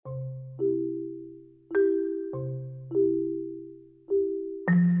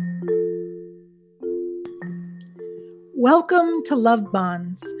Welcome to Love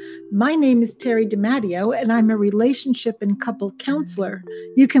Bonds. My name is Terry DiMatteo, and I'm a relationship and couple counselor.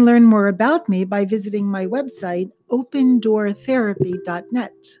 You can learn more about me by visiting my website,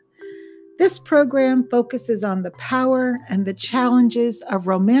 opendoortherapy.net. This program focuses on the power and the challenges of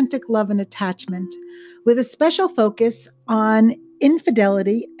romantic love and attachment, with a special focus on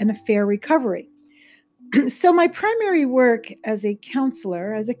infidelity and affair recovery. So, my primary work as a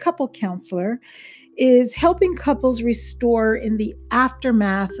counselor, as a couple counselor, is helping couples restore in the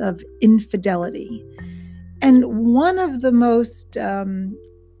aftermath of infidelity. And one of the most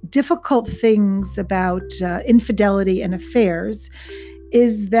difficult things about infidelity and affairs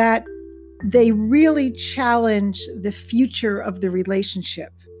is that they really challenge the future of the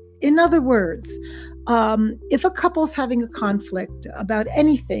relationship. In other words, if a couple's having a conflict about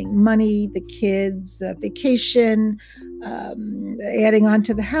anything, money, the kids, vacation, adding on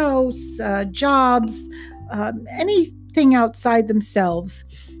to the house, jobs, anything outside themselves,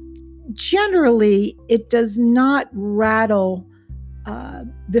 generally it does not rattle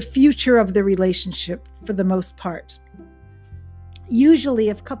the future of the relationship for the most part. Usually,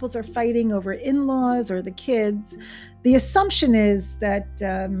 if couples are fighting over in-laws or the kids, the assumption is that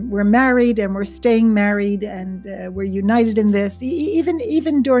we're married and we're staying married and we're united in this.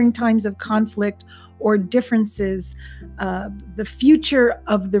 Even during times of conflict or differences, the future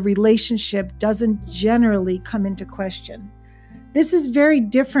of the relationship doesn't generally come into question. This is very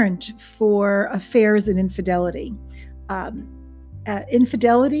different for affairs and infidelity.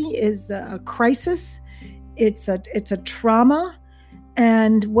 Infidelity is a crisis. It's a trauma.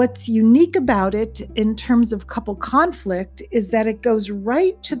 And what's unique about it in terms of couple conflict is that it goes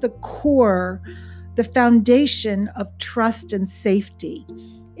right to the core, the foundation of trust and safety.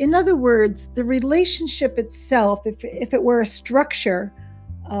 In other words, the relationship itself, if it were a structure,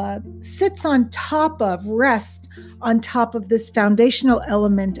 rests on top of this foundational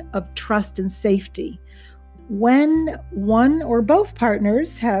element of trust and safety. When one or both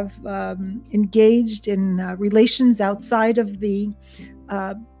partners have engaged in relations outside of the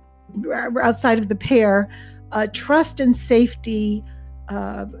pair, trust and safety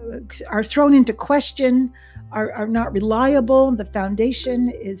are thrown into question, are not reliable. The foundation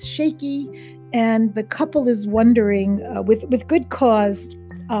is shaky, and the couple is wondering, with good cause,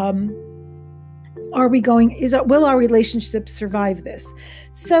 will our relationship survive this?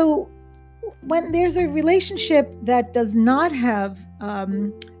 So, when there's a relationship that does not have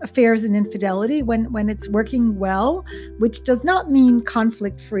affairs and infidelity, when it's working well, which does not mean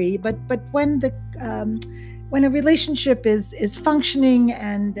conflict-free, but when a relationship is functioning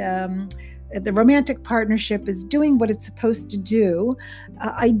and the romantic partnership is doing what it's supposed to do,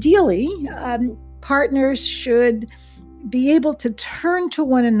 ideally, partners should be able to turn to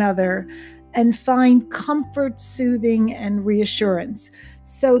one another and find comfort, soothing, and reassurance,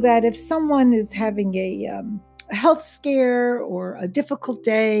 so that if someone is having a health scare or a difficult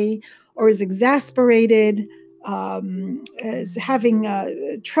day, or is exasperated, is having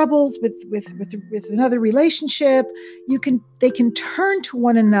troubles with another relationship, they can turn to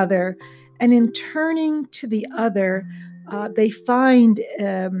one another, and in turning to the other, they find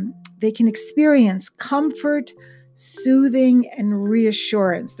they can experience comfort, soothing, and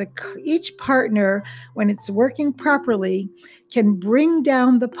reassurance. Each partner, when it's working properly, can bring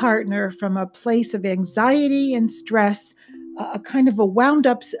down the partner from a place of anxiety and stress, a kind of a wound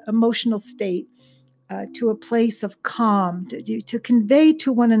up emotional state, to a place of calm, to convey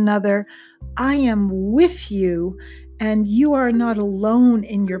to one another, I am with you and you are not alone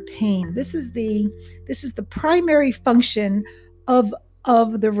in your pain. This is the primary function of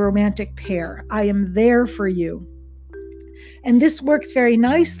the romantic pair. I am there for you. And this works very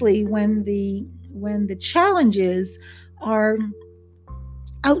nicely when the challenges are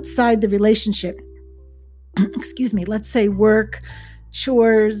outside the relationship. Excuse me, let's say work,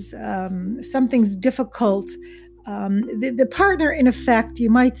 chores, something's difficult. The partner, in effect, you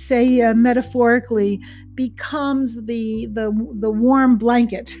might say metaphorically, becomes the warm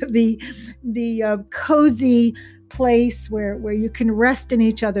blanket, the cozy place where you can rest in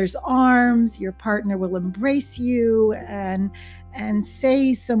each other's arms. Your partner will embrace you and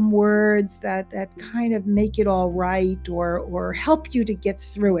say some words that kind of make it all right, or help you to get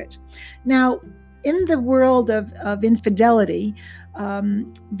through it. Now, in the world of infidelity,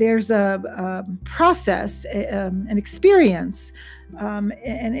 there's a process, an experience, and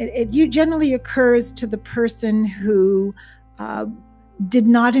it generally occurs to the person who did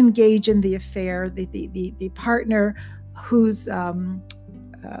not engage in the affair, the partner whose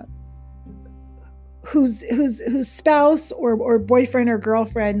spouse or boyfriend or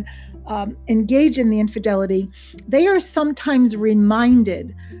girlfriend engage in the infidelity, they are sometimes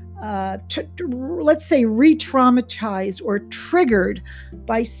reminded, let's say, re-traumatized or triggered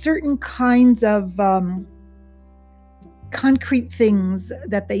by certain kinds of concrete things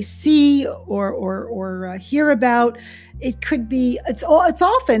that they see or hear about. It could be, it's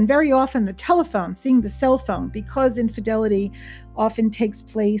often, very often, the telephone, seeing the cell phone, because infidelity often takes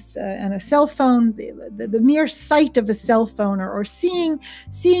place on a cell phone. The mere sight of a cell phone, or seeing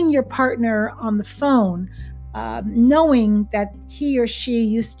your partner on the phone, knowing that he or she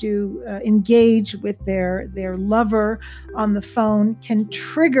used to engage with their lover on the phone, can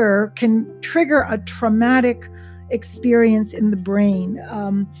trigger a traumatic experience in the brain.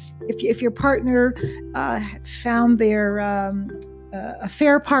 If your partner found their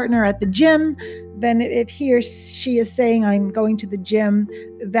affair partner at the gym, then if he or she is saying, "I'm going to the gym,"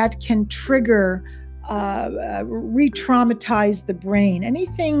 that can trigger, re-traumatize the brain.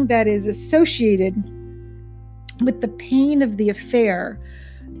 Anything that is associated with the pain of the affair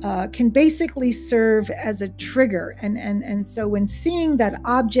can basically serve as a trigger. And so when seeing that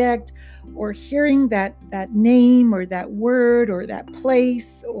object, or hearing that name, or that word, or that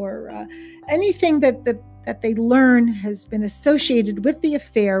place, or anything that they learn has been associated with the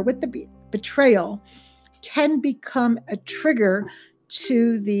affair, with the betrayal, can become a trigger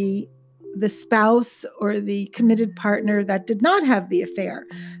to the spouse or the committed partner that did not have the affair.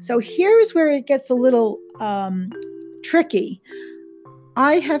 So here's where it gets a little tricky.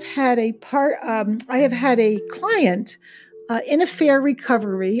 I have had a client in affair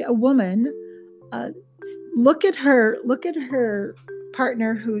recovery, a woman, look at her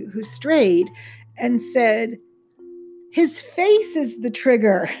partner who strayed, and said, "His face is the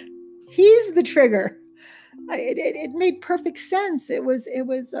trigger. He's the trigger." It made perfect sense. It was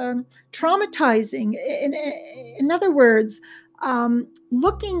traumatizing. In other words,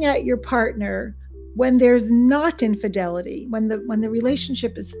 looking at your partner when there's not infidelity, when the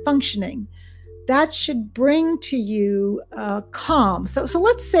relationship is functioning, that should bring to you calm. So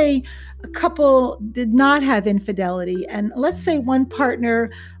let's say a couple did not have infidelity, and let's say one partner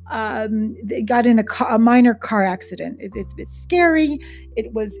got in a minor car accident. It's scary.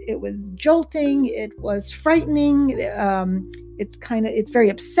 It was jolting. It was frightening. It's very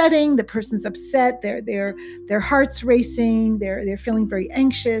upsetting. The person's upset. Their heart's racing. They're feeling very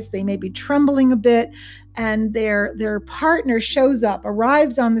anxious. They may be trembling a bit, and their partner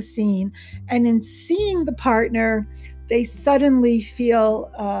arrives on the scene, and in seeing the partner, they suddenly feel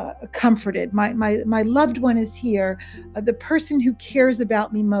comforted. My loved one is here. The person who cares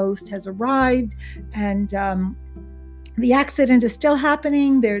about me most has arrived, and the accident is still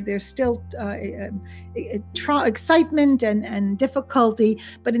happening. There's still excitement and difficulty,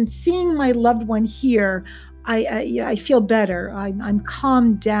 but in seeing my loved one here, I feel better. I'm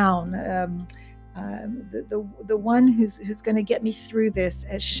calmed down. The one who's going to get me through this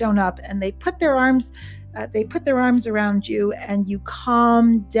has shown up, and they put their arms around you, and you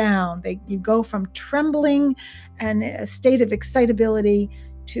calm down. You go from trembling and a state of excitability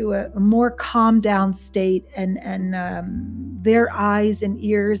to a more calmed down state, and their eyes and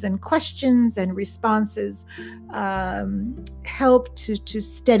ears and questions and responses help to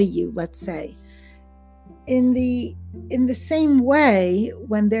steady you, let's say. In the same way,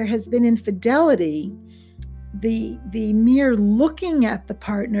 when there has been infidelity, the mere looking at the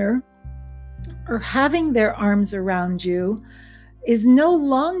partner or having their arms around you is no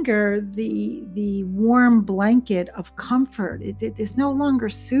longer the warm blanket of comfort. It is no longer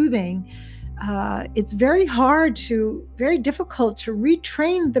soothing. It's very difficult to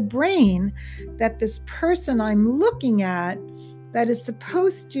retrain the brain that this person I'm looking at, that is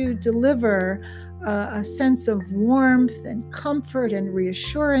supposed to deliver a sense of warmth and comfort and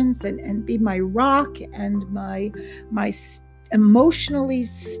reassurance and be my rock and my emotionally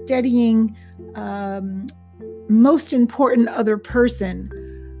steadying, most important other person,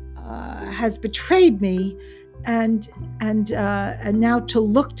 has betrayed me, and now to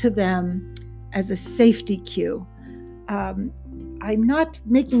look to them as a safety cue. I'm not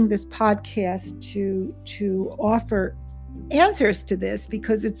making this podcast to offer answers to this,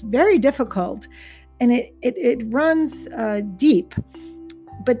 because it's very difficult and it runs deep,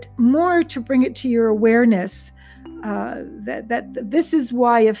 but more to bring it to your awareness that this is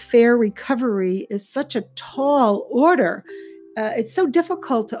why affair recovery is such a tall order. It's so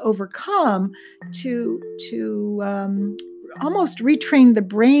difficult to overcome, to almost retrain the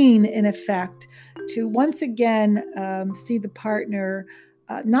brain, in effect, to once again see the partner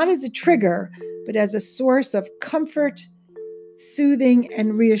not as a trigger, but as a source of comfort, soothing,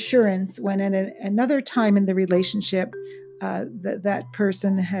 and reassurance, when at another time in the relationship that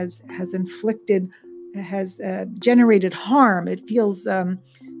person has inflicted, has generated harm. It feels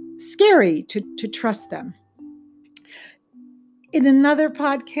scary to trust them. In another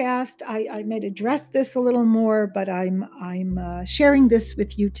podcast, I might address this a little more, but I'm sharing this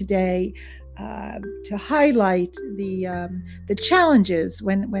with you today to highlight the challenges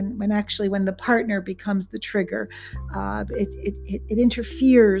when the partner becomes the trigger. It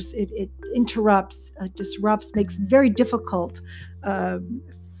interferes, it interrupts, disrupts, makes it very difficult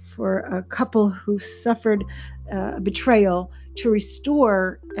for a couple who suffered betrayal to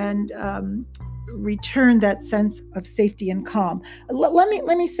restore and return that sense of safety and calm. Let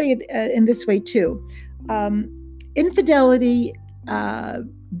me say it in this way too. Infidelity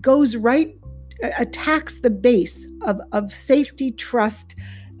attacks the base of safety, trust,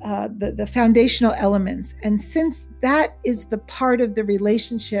 the foundational elements. And since that is the part of the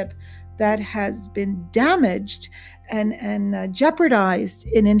relationship that has been damaged and jeopardized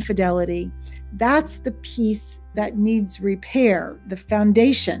in infidelity, that's the piece that needs repair, the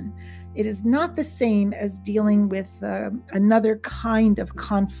foundation. It is not the same as dealing with another kind of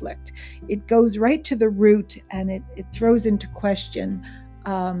conflict. It goes right to the root, and it throws into question,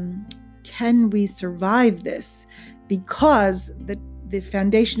 can we survive this? Because the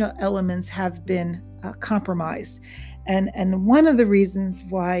foundational elements have been compromised. And one of the reasons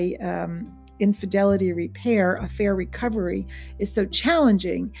why infidelity repair, affair recovery, is so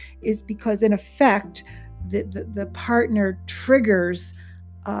challenging is because, in effect, the partner triggers,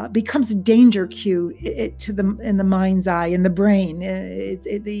 becomes a danger cue in the mind's eye, in the brain.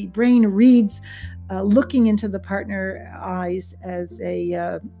 The brain reads looking into the partner's eyes as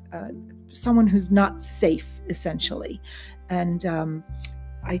someone who's not safe, essentially. And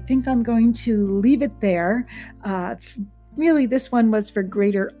I think I'm going to leave it there. Really, this one was for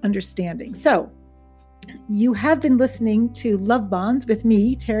greater understanding. So, you have been listening to Love Bonds with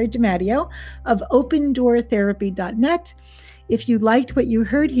me, Terry DiMatteo of OpenDoorTherapy.net. If you liked what you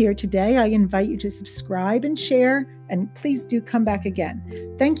heard here today, I invite you to subscribe and share, and please do come back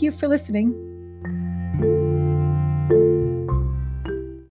again. Thank you for listening.